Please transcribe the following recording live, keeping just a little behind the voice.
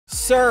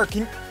sir,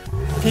 can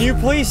you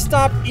please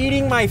stop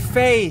eating my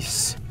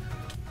face?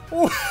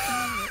 Why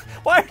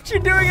aren't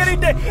you doing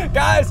anything?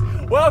 Guys,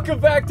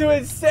 welcome back to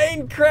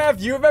Insane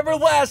Craft. You remember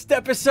last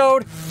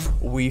episode?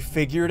 We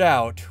figured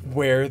out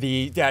where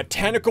that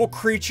tentacle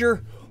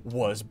creature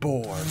was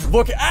born.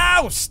 Look,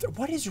 oust!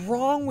 What is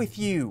wrong with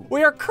you?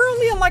 We are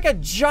currently in like a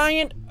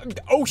giant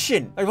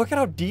ocean. Like, look at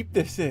how deep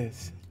this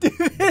is.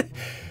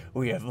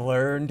 We have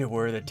learned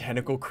where the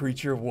tentacle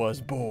creature was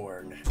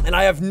born. And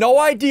I have no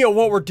idea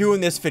what we're doing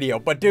in this video,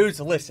 but dudes,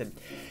 listen.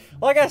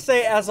 Like I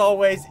say, as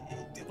always,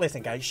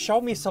 listen guys,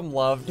 show me some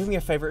love. Do me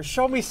a favor,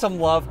 show me some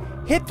love.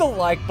 Hit the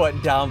like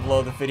button down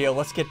below the video.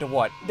 Let's get to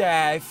what?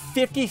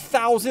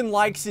 50,000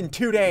 likes in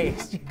 2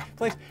 days.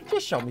 Please,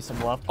 just show me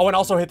some love. Oh, and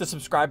also hit the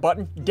subscribe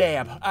button.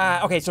 Damn.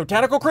 Okay, so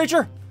tentacle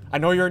creature, I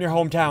know you're in your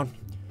hometown.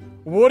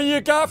 What do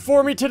you got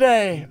for me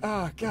today?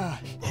 Oh,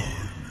 gosh.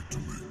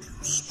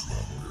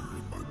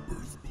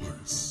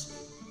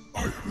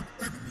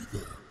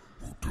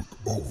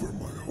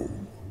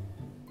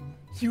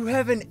 You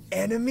have an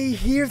enemy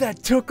here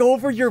that took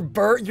over your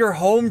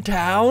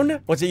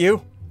hometown? Was it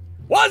you?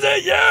 Was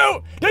it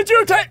you? Did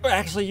you take?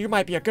 Actually, you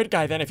might be a good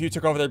guy then if you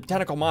took over the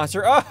tentacle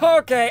monster. Oh,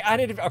 okay.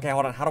 Okay,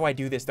 hold on. How do I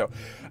do this though?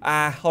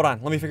 Hold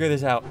on. Let me figure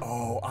this out.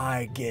 Oh,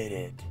 I get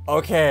it.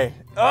 Okay.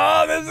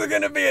 Oh, this is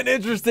gonna be an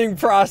interesting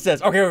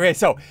process. Okay.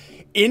 So,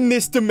 in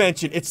this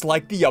dimension, it's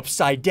like the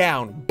upside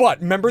down.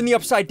 But remember, in the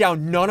upside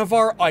down, none of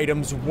our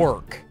items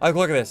work. Like,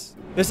 look at this.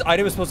 This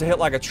item is supposed to hit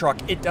like a truck.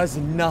 It does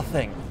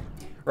nothing.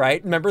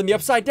 Right? Remember, in the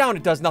upside down,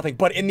 it does nothing.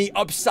 But in the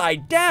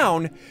upside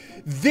down,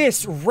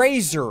 this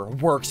razor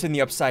works in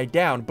the upside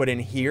down. But in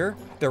here,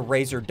 the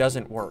razor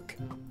doesn't work.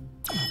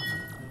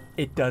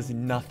 It does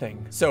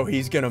nothing. So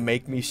he's gonna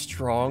make me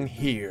strong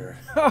here.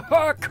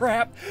 Oh,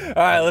 crap. All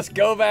right, let's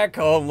go back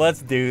home.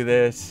 Let's do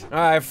this. All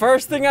right,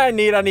 first thing I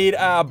need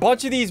a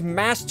bunch of these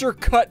master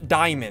cut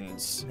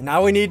diamonds.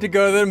 Now we need to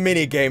go to the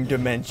minigame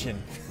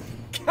dimension.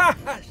 Gosh,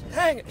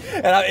 dang it.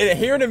 And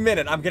here in a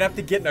minute, I'm gonna have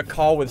to get in a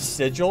call with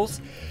Sigils.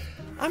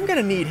 I'm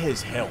gonna need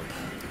his help.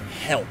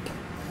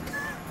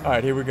 All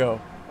right, here we go.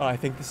 Oh, I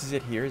think this is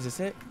it here. Is this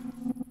it?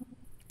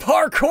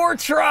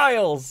 Parkour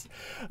trials.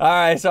 All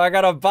right, so I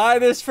gotta buy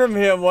this from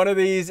him. One of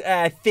these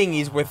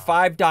thingies with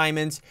 5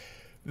 diamonds.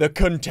 The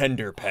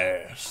contender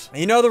pass.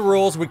 You know the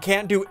rules. We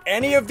can't do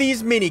any of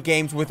these mini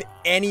games with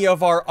any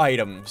of our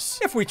items.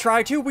 If we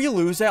try to, we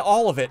lose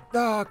all of it.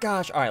 Oh,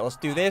 gosh. All right, let's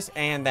do this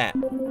and that.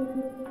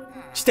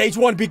 Stage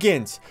 1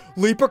 begins.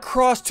 Leap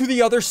across to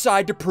the other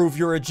side to prove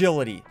your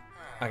agility.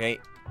 Okay.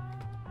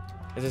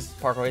 Is this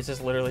parkour? Is this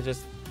literally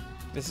just...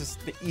 This is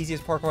the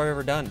easiest parkour I've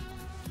ever done.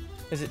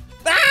 Is it...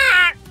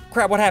 Ah!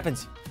 Crap, what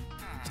happens?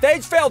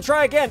 Stage failed,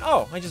 try again.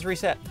 Oh, I just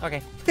reset.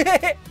 Okay. Dude,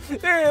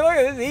 look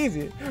at this,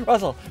 easy.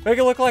 Russell, make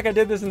it look like I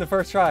did this in the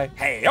first try.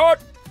 Hey,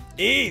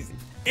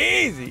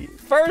 easy.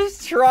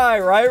 First try,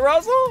 right,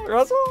 Russell?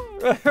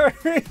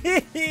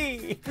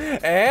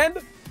 And...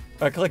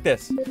 click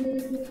this.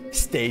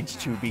 Stage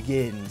 2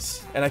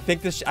 begins. And I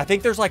think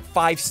there's like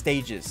 5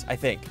 stages, I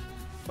think.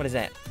 What is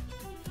that?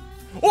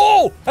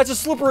 Oh, that's a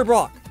slippery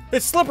block.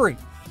 It's slippery.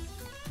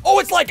 Oh,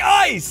 it's like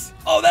ice.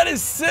 Oh, that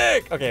is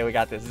sick. Okay, we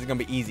got this. This is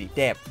gonna be easy.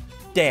 Dab.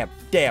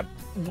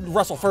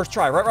 Russell, first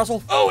try, right,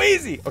 Russell? Oh,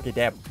 easy. Okay,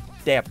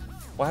 dab.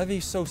 Why are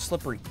these so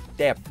slippery?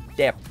 Dab,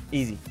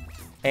 easy.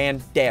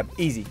 And dab,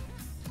 easy.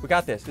 We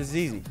got this. This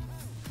is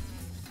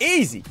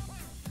easy.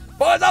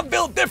 Boys, I'm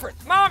built different.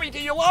 Mommy, do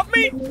you love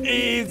me?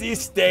 Easy.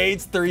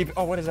 Stage 3.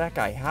 Oh, what is that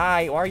guy?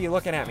 Hi, why are you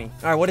looking at me?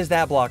 All right, what is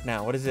that block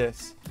now? What is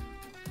this?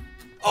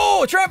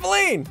 Oh, a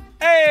trampoline.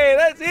 Hey,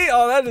 that's easy.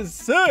 Oh, that is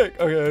sick.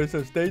 Okay,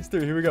 so stage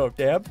 3. Here we go.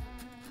 Dab.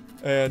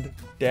 And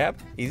dab.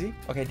 Easy.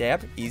 Okay,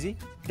 dab. Easy.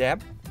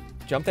 Dab.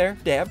 Jump there.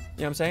 Dab. You know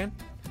what I'm saying?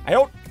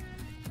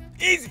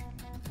 Easy.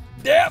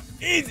 Dab.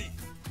 Easy.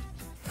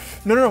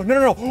 No.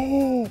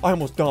 Oh, I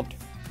almost dumped.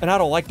 And I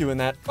don't like doing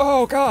that.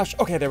 Oh, gosh.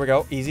 Okay, there we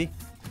go. Easy.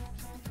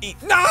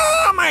 No,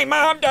 my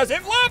mom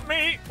doesn't love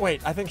me.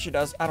 Wait, I think she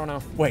does. I don't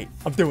know. Wait,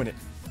 I'm doing it.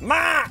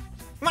 Ma,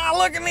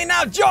 look at me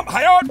now. Jump.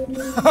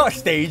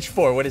 Stage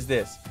 4. What is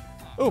this?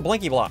 Ooh,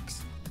 blinky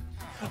blocks.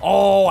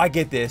 Oh, I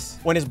get this.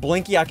 When it's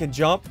blinky, I can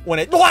jump. When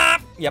it...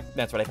 Yep,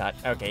 that's what I thought.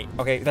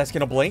 Okay, that's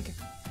gonna blink.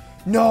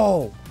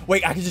 No.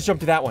 Wait, I can just jump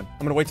to that one.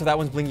 I'm gonna wait till that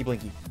one's blinky.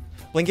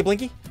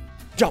 Blinky.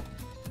 Jump.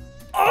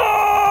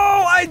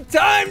 Oh, I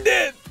timed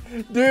it.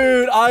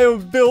 Dude, I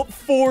am built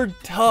for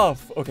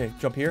tough. Okay,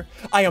 jump here.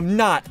 I am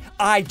not.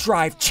 I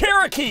drive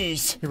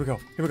Cherokees. Here we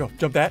go.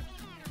 Jump that.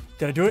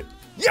 Did I do it?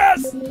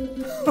 Yes!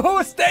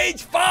 Oh,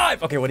 stage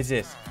 5. Okay, what is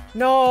this?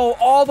 No,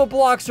 all the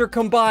blocks are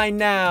combined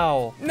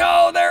now.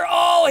 No, they're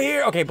all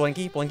here. Okay,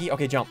 blinky.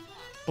 Okay, jump.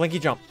 Blinky,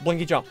 jump.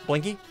 Blinky. Jump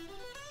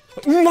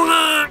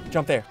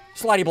there.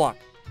 Slidey block.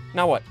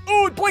 Now what?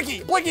 Ooh,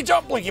 blinky,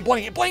 jump, blinky,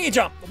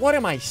 jump. What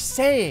am I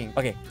saying?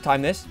 Okay,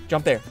 time this,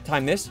 jump there.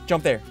 Time this,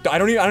 jump there. I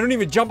don't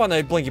even jump on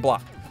the blinky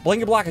block.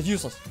 Blinky block is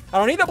useless. I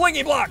don't need the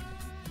blinky block.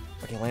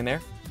 Okay, land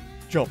there.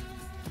 Jump.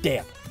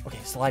 Dab. Okay,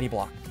 slidey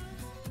block.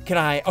 Can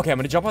I? Okay, I'm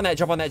gonna jump on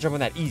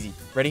that. Easy.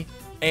 Ready?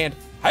 And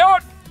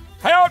hi-out.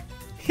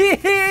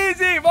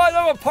 Easy, boys,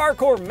 I'm a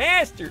parkour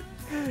master.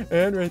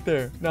 And right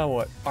there. Now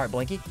what? All right,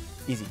 Blinky.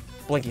 Easy.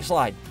 Blinky,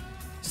 slide.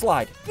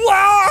 Slide.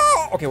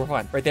 Wow! Okay, we're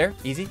fine. Right there.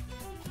 Easy.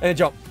 And then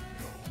jump.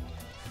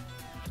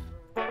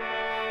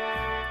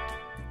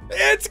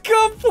 It's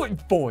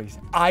complete. Boys,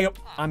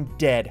 I'm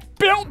dead.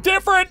 Built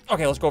different.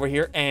 Okay, let's go over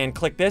here and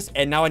click this.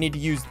 And now I need to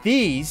use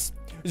these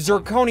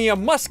Zirconia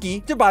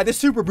Muskie to buy the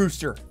super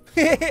booster.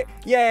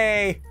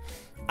 Yay.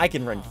 I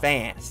can run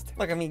fast.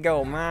 Look at me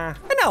go, ma.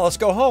 And now let's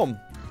go home.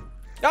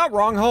 Oh,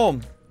 wrong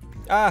home.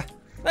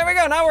 There we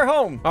go, now we're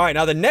home. All right,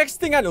 now the next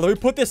thing let me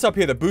put this up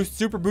here, the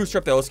super booster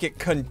up there. Let's get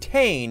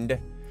contained.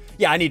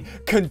 Yeah, I need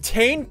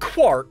contained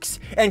quarks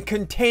and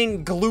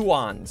contained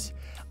gluons.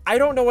 I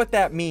don't know what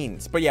that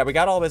means, but yeah, we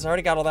got all this. I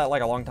already got all that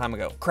like a long time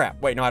ago. Crap,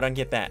 wait, no, I didn't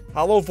get that.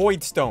 Hollow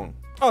void stone.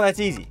 Oh,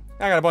 that's easy.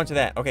 I got a bunch of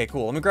that. Okay,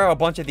 cool, let me grab a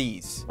bunch of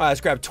these. All right, let's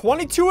grab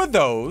 22 of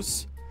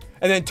those.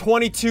 And then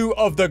 22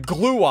 of the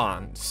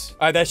gluons. All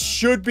right, that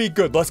should be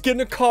good. Let's get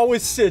in a call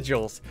with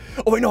sigils.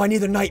 Oh, wait, no, I need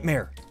the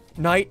nightmare.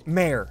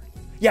 Nightmare.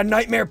 Yeah,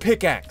 nightmare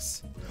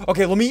pickaxe.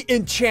 Okay, let me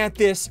enchant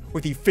this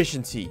with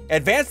efficiency.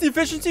 Advanced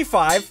efficiency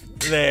 5.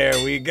 There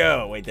we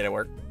go. Wait, did it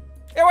work?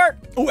 It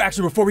worked. Oh,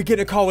 actually, before we get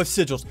in a call with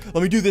sigils,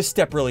 let me do this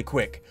step really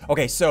quick.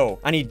 Okay, so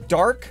I need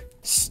dark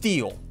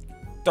steel.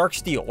 Dark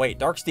steel. Wait,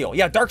 dark steel.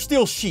 Yeah, dark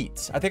steel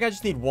sheets. I think I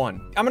just need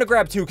 1. I'm gonna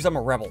grab 2 because I'm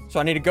a rebel. So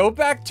I need to go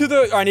back to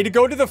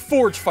the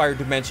forge fire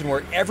dimension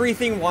where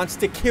everything wants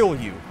to kill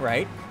you,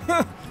 right?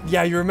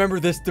 Yeah, you remember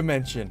this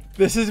dimension.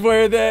 This is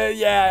where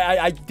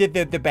I did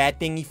the bad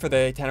thingy for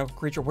the tentacle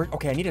creature.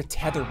 Okay, I need a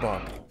tether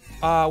bug.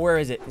 Where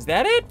is it? Is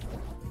that it?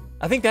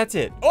 I think that's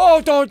it.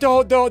 Oh, don't,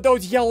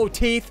 those yellow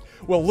teeth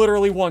will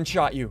literally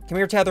one-shot you. Come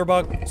here, tether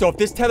bug. So if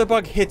this tether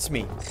bug hits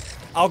me,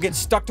 I'll get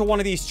stuck to one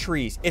of these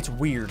trees. It's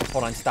weird.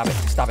 Hold on, stop it,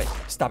 stop it,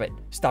 stop it,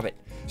 stop it.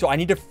 So I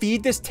need to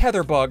feed this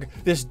tether bug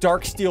this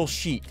dark steel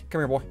sheet.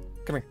 Come here, boy.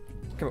 Come here.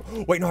 Come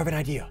here. Wait, no, I have an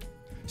idea.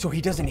 So he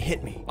doesn't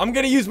hit me. I'm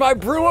gonna use my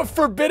brew of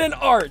forbidden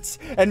arts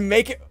and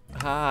make it.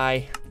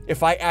 Hi.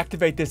 If I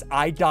activate this,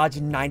 I dodge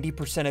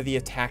 90% of the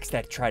attacks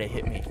that try to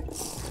hit me.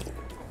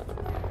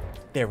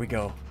 There we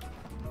go.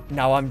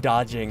 Now I'm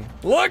dodging.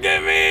 Look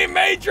at me,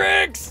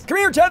 Matrix! Come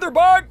here, tether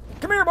bug!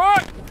 Come here, boy!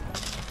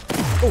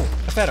 Oh,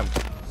 I fed him.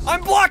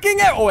 I'm blocking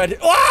it!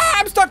 Oh,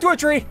 I'm stuck to a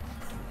tree!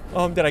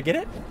 Did I get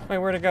it? Wait,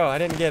 where'd it go? I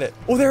didn't get it.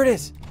 Oh, there it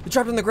is. It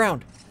dropped on the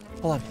ground.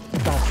 Hold on.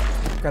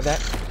 Dodge. Grab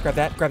that. Grab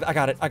that. Grab that. I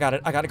got it. I got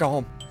it. I gotta go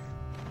home.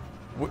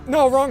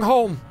 No, wrong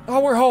home. Oh,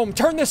 we're home.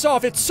 Turn this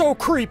off. It's so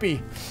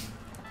creepy.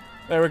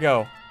 There we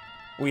go.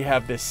 We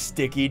have this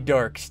sticky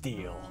dark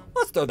steel.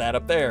 Let's throw that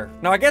up there.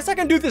 Now, I guess I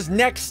can do this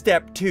next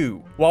step,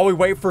 too, while we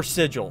wait for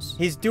sigils.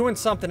 He's doing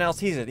something else.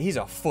 He's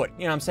a foot.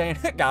 You know what I'm saying?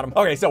 Got him.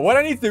 Okay, so what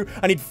I need to do,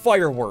 I need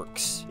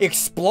fireworks.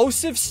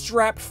 Explosive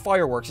strapped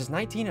fireworks. Is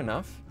 19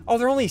 enough? Oh,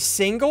 they're only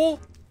single?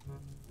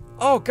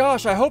 Oh,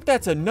 gosh, I hope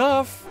that's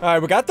enough. All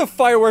right, we got the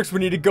fireworks. We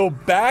need to go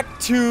back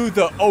to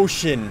the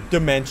ocean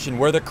dimension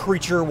where the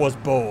creature was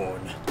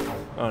born.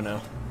 Oh,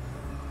 no.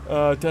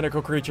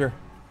 Tentacle creature.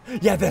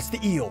 Yeah, that's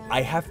the eel.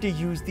 I have to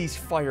use these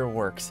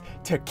fireworks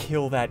to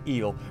kill that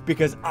eel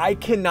because I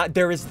cannot,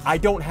 I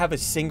don't have a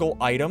single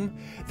item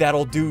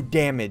that'll do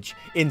damage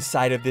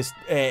inside of this,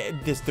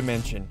 this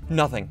dimension.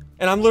 Nothing.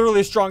 And I'm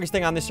literally the strongest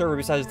thing on this server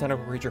besides the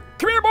tentacle creature.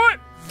 Come here, boy!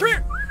 Come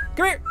here!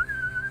 Come here!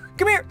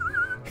 Come here!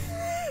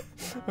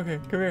 Okay,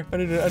 come here. I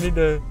need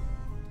to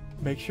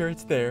make sure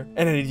it's there.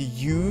 And I need to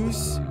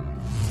use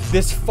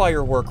this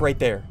firework right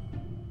there.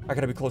 I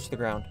gotta be close to the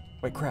ground.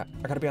 Wait, crap.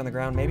 I gotta be on the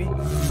ground, maybe?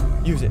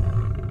 Use it.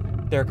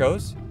 There it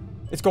goes.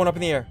 It's going up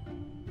in the air.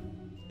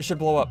 It should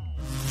blow up.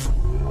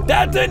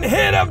 That didn't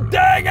hit him!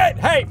 Dang it!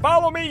 Hey,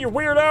 follow me, you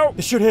weirdo!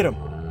 This should hit him.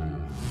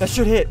 That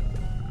should hit.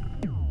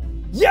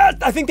 Yes!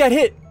 I think that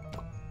hit.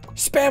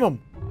 Spam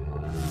him.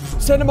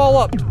 Send them all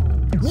up.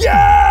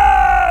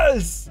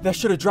 Yes! That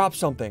should have dropped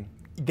something.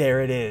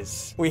 There it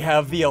is. We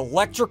have the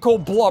electrical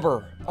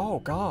blubber. Oh,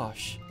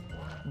 gosh.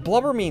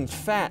 Blubber means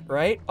fat,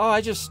 right? Oh,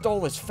 I just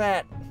stole his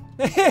fat.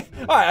 All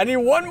right, I need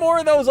one more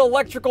of those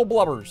electrical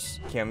blubbers.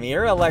 Come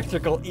here,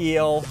 electrical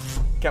eel.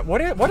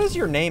 What is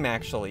your name,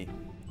 actually?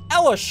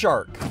 Ella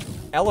Shark.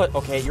 Ella,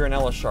 okay, you're an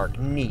Ella Shark.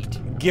 Neat.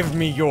 Give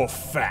me your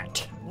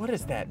fat. What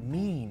does that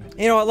mean?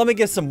 You know what, let me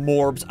get some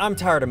morbs. I'm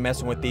tired of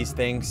messing with these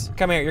things.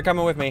 Come here, you're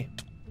coming with me.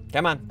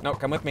 Come on, no,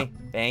 come with me.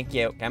 Thank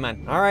you, come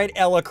on. All right,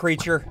 Ella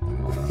creature.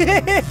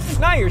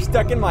 Now you're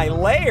stuck in my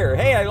lair.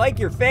 Hey, I like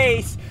your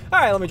face. All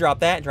right, let me drop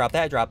that, drop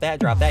that, drop that,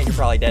 drop that. You're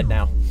probably dead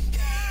now.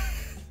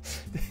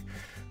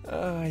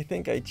 I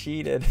think I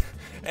cheated.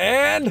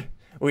 And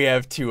we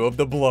have 2 of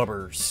the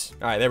blubbers.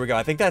 All right, there we go.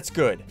 I think that's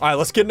good. All right,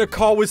 let's get in a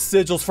call with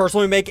sigils. First,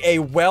 let me make a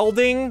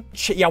welding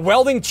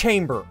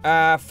chamber.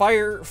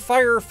 Fire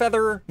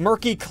feather,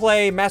 murky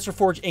clay, master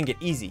forge ingot.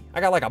 Easy. I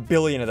got like 1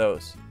 billion of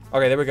those.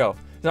 Okay, there we go.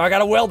 Now I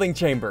got a welding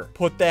chamber.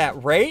 Put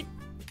that right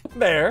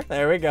there.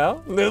 There we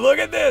go. Look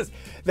at this.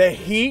 The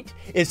heat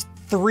is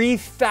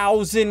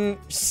 3000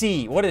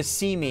 C. What does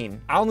C mean?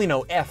 I only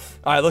know F.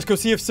 All right, let's go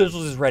see if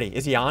Sigils is ready.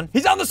 Is he on?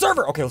 He's on the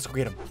server. Okay, let's go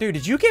get him. Dude,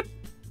 did you get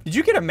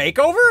a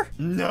makeover?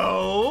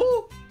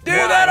 No. Dude,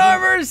 that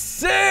armor's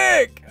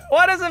sick!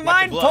 Why doesn't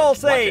mine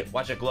pulsate?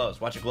 Watch it glows.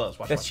 Watch it glows.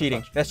 That's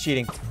cheating. That's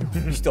cheating.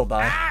 You still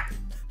die.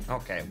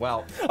 Okay,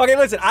 well. Okay,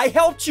 listen. I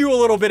helped you a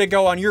little bit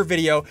ago on your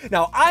video.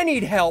 Now I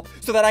need help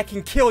so that I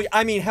can kill you.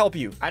 I mean, help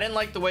you. I didn't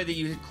like the way that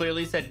you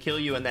clearly said kill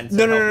you and then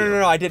said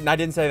No. I didn't. I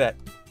didn't say that.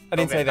 I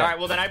didn't say that. All right,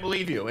 well then I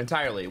believe you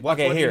entirely. What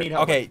okay, do here. you need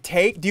help with?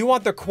 Do you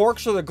want the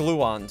corks or the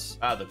gluons?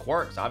 The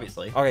quarks,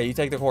 obviously. Okay, you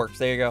take the quarks.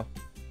 There you go.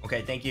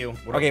 Okay, thank you.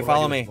 Okay,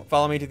 follow me.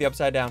 Follow me to the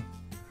upside down.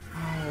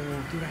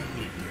 Oh, dude, I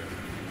hate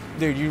you.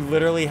 Dude, you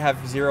literally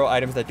have 0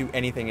 items that do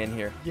anything in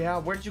here. Yeah,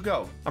 where'd you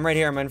go? I'm right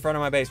here. I'm in front of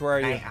my base. Where are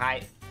you?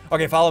 Hi.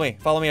 Okay, follow me.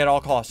 Follow me at all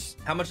costs.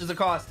 How much does it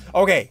cost?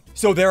 Okay,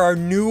 so there are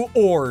new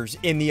ores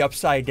in the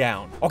upside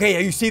down.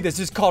 Okay, you see this.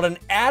 This is called an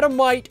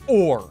Adamite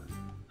ore.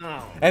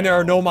 Oh, and there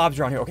are no mobs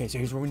around here. Okay, so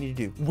here's what we need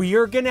to do. We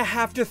are gonna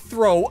have to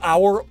throw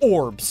our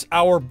orbs,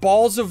 our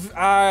balls of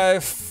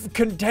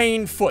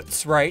contained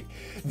foots, right?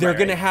 They're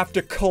gonna have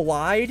to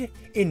collide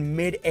in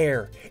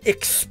midair,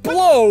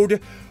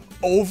 explode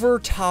over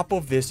top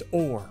of this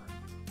ore.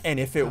 And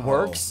if it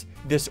works,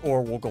 this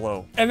ore will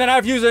glow. And then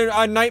I've used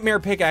a nightmare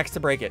pickaxe to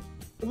break it.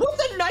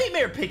 What's a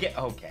nightmare pickaxe?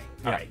 Okay.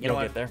 All right, you'll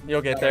get there.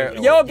 You'll get there.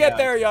 You'll get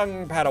there,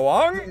 young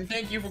Padawan.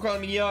 Thank you for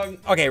calling me young.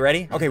 Okay,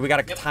 ready? Okay, we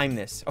gotta time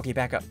this. Okay,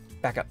 back up.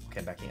 Back up. Okay,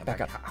 backing up.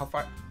 Back up. How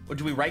far? Or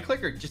do we right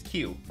click or just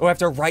Q? We have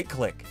to right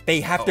click. They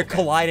have to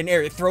collide in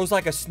air. It throws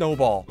like a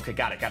snowball. Okay,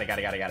 got it.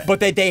 But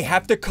they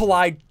have to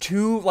collide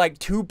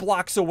two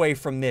blocks away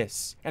from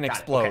this and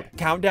explode. Okay.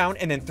 Count down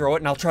and then throw it,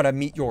 and I'll try to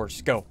meet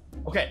yours. Go.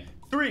 Okay,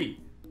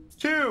 3,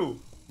 2,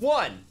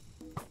 1.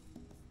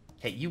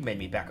 Hey, you made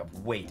me back up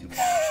way too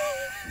far.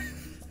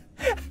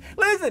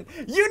 Listen,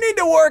 you need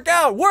to work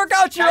out. Work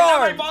out your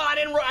arm.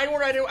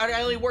 I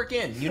only work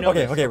in. You know.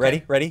 Okay, ready?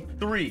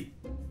 3,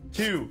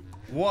 2,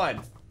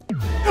 1.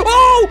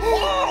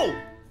 Oh!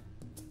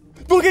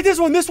 Look at this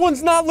one. This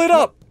one's not lit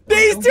up.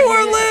 These two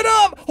are lit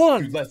up. Hold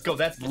on. Dude, let's go.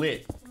 That's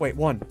lit. Wait,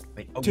 1,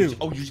 Wait, 2,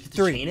 you just get to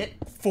 3, chain it?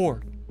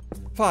 4,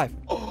 5,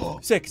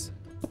 6,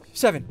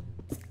 7,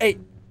 8,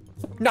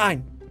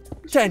 9,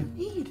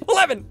 10,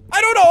 11.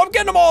 I don't know. I'm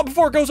getting them all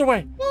before it goes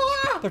away.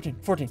 13,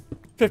 14,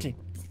 15.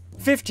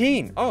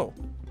 15. Oh.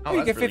 Oh,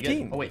 you get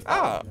 15. Really oh, wait.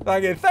 I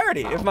get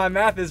 30. If my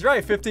math is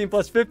right, 15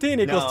 plus 15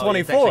 equals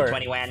 24. It's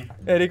actually 21.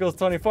 It equals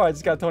 24. I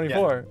just got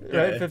 24. Yeah.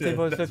 Right? 15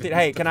 plus 15.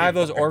 Hey, can I have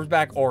those orbs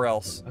back or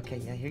else?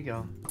 Okay, yeah, here you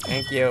go.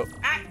 Thank you.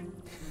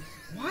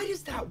 Why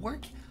does that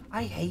work?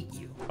 I hate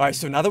you. All right,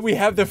 so now that we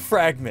have the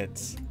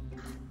fragments,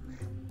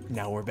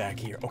 now we're back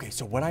here. Okay,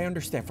 so what I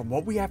understand from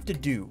what we have to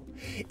do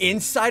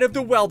inside of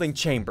the welding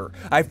chamber,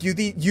 I have to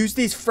use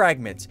these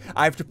fragments.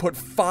 I have to put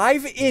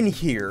 5 in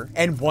here,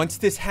 and once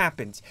this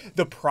happens,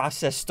 the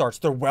process starts,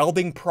 the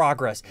welding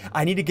progress.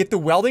 I need to get the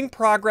welding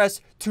progress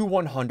to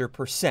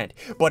 100%.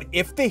 But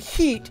if the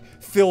heat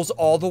fills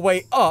all the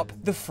way up,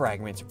 the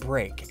fragments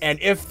break. And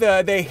if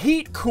the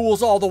heat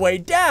cools all the way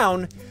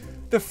down,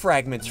 the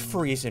fragments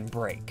freeze and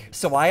break.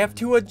 So I have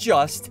to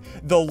adjust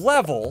the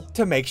level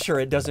to make sure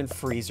it doesn't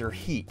freeze or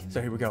heat.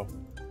 So here we go.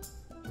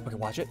 Okay,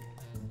 watch it.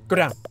 Go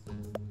down.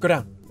 Go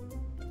down.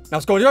 Now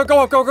it's going.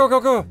 Go up.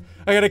 Go.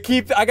 I gotta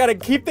keep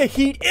the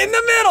heat in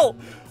the middle.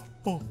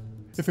 Oh,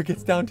 if it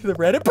gets down to the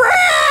red, it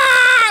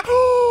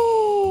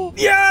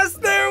yes,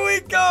 there we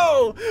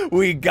go.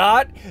 We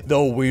got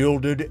the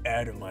wielded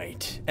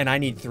Adamite. And I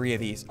need 3 of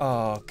these.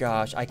 Oh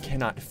gosh, I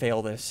cannot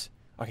fail this.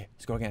 Okay,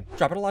 let's go again.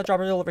 Drop it a lot, drop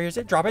it over. Here's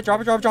it. Drop it.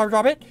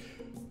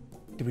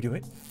 Did we do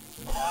it?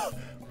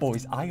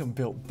 Boys, I am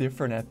built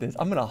different at this.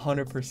 I'm gonna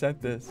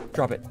 100% this.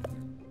 Drop it.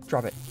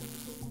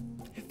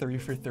 3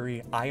 for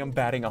 3. I am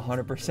batting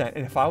 100%.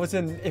 And if I was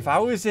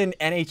in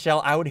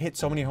NHL, I would hit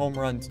so many home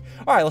runs.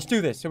 All right, let's do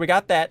this. So we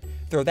got that.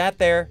 Throw that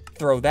there.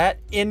 Throw that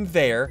in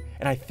there.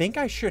 And I think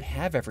I should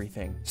have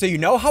everything. So you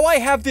know how I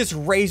have this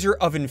razor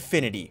of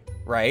infinity,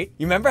 right?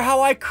 You remember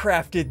how I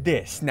crafted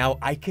this? Now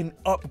I can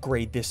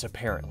upgrade this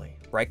apparently.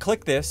 Right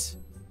click this.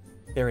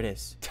 There it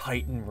is.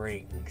 Titan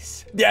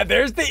rings. Yeah,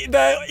 there's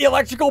the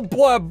electrical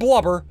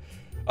blubber.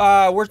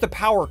 Where's the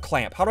power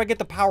clamp? How do I get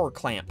the power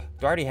clamp?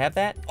 Do I already have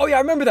that? Oh yeah, I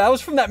remember that. That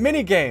was from that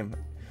mini game.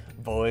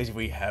 Boys,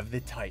 we have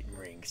the Titan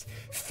rings.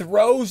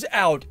 Throws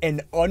out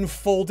an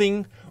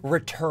unfolding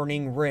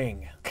returning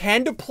ring.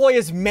 Can deploy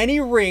as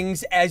many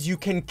rings as you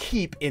can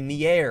keep in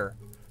the air.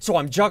 So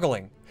I'm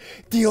juggling.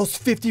 Deals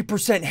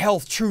 50%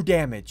 health true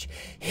damage.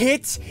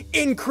 Hits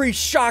increase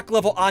shock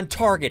level on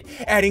target,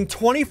 adding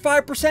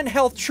 25%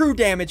 health true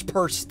damage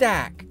per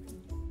stack.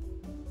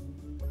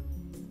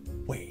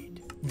 Wait,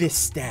 this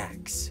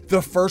stacks.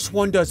 The first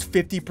one does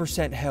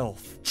 50%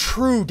 health,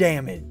 true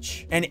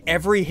damage, and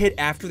every hit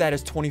after that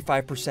is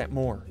 25%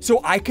 more. So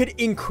I could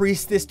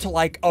increase this to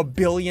like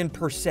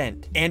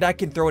 1,000,000,000%, and I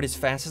can throw it as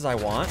fast as I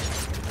want.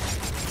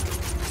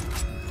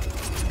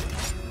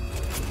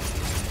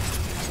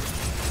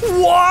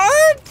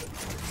 What?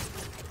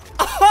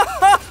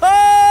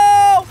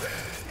 Oh!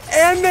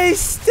 And they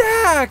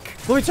stack.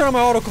 Let me turn on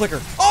my auto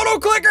clicker. Auto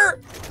clicker!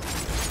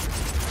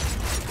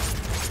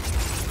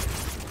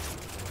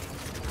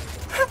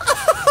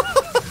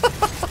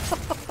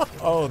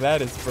 Oh,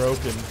 that is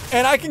broken.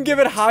 And I can give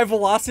it high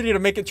velocity to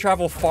make it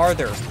travel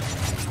farther.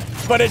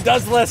 But it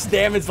does less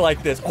damage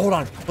like this. Hold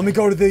on. Let me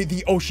go to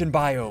the ocean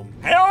biome.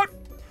 Out!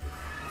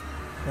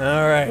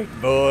 All right,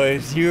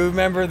 boys. You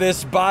remember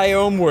this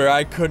biome where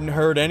I couldn't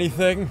hurt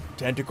anything?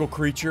 Tentacle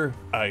creature,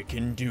 I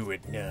can do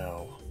it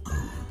now.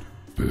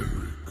 Very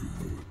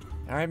good.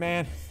 All right,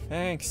 man.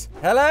 Thanks.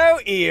 Hello,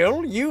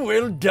 eel. You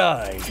will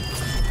die.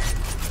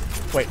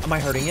 Wait, am I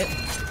hurting it?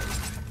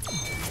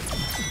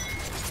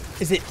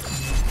 Is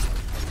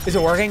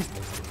it working?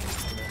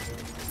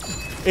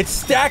 It's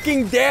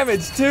stacking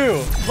damage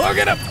too. Look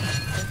at him.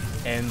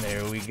 And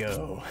there we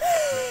go.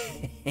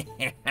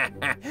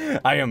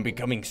 I am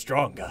becoming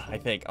stronger, I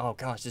think. Oh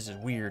gosh, this is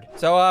weird.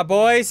 So,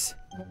 boys.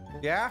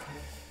 Yeah?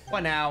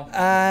 What now?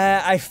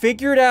 I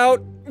figured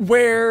out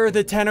where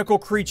the tentacle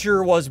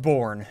creature was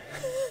born.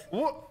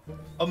 What?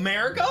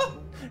 America?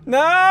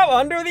 No,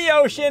 under the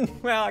ocean.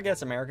 Well, I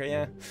guess America,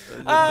 yeah.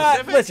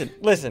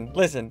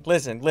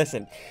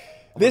 Listen.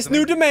 This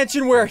new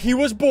dimension where he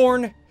was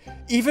born,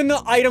 even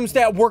the items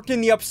that worked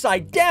in the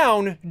upside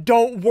down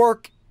don't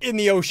work in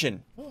the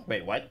ocean.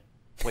 Wait, what?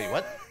 Wait,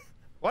 what?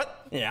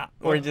 What? Yeah,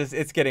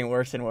 it's getting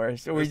worse and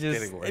worse.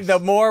 The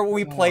more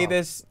we play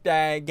this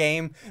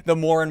game, the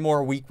more and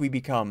more weak we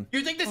become.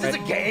 You think this is a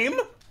game?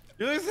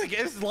 You think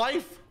this is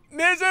life?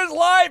 This is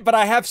life, but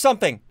I have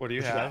something. What do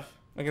you have?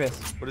 Look at this.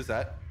 What is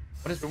that?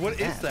 What is that?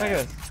 Look at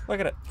this. Look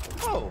at it.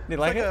 Oh, you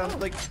like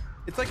it?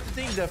 It's like the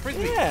thing, the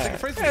frisbee. Yeah, it's like a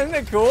frisbee. Isn't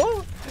it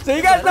cool? So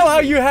you guys know how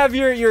you have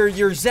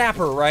your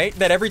zapper, right?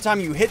 That every time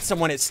you hit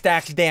someone, it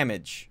stacks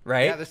damage,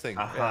 right? Yeah, this thing.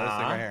 Yeah, this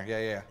thing right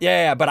here.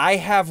 Yeah, but I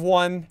have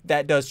one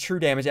that does true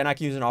damage, and I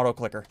can use an auto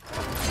clicker.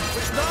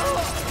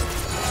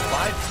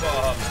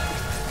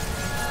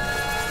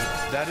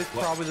 That is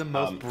probably the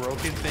most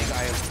broken thing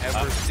I have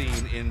ever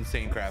seen in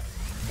Sanecraft.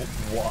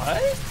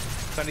 What?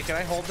 Sunny, can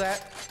I hold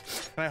that?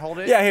 Can I hold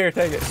it? Yeah, here,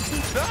 take it.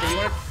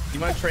 No! You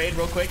want to trade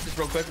real quick? Just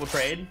real quick, we'll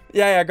trade.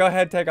 Yeah, go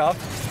ahead, take off.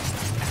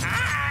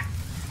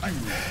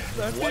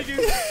 That thing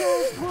is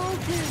so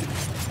broken.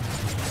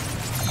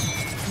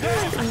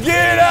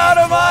 Get out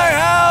of my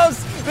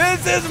house!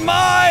 This is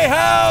my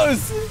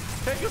house!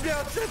 Take him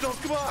down, Sentinels,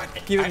 come on!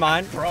 Keep in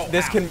mind,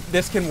 this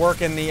can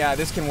work in the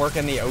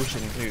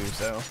ocean too.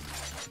 So.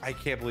 I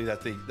can't believe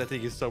that thing. That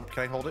thing is so.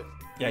 Can I hold it?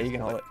 Yeah, you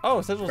can hold it.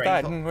 Oh, Sentinels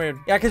died. Weird.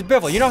 Yeah, because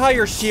Biffle, you know how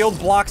your shield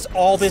blocks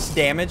all this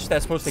damage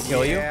that's supposed to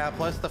kill you? Yeah,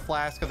 plus the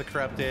Flask of the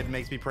Corrupted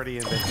makes me pretty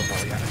invincible.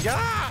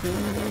 Yeah.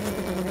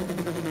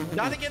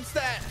 Not against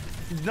that.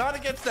 Not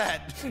against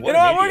that. You know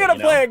what? We're gonna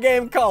play a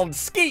game called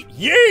Skeet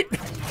Yeet.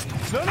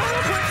 No.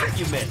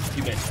 You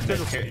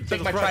missed.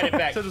 Take my trident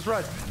back. So just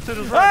run.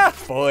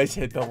 Boys,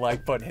 hit the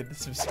like button, hit the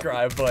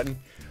subscribe button.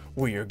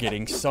 We are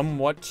getting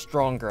somewhat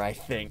stronger, I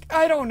think.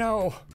 I don't know.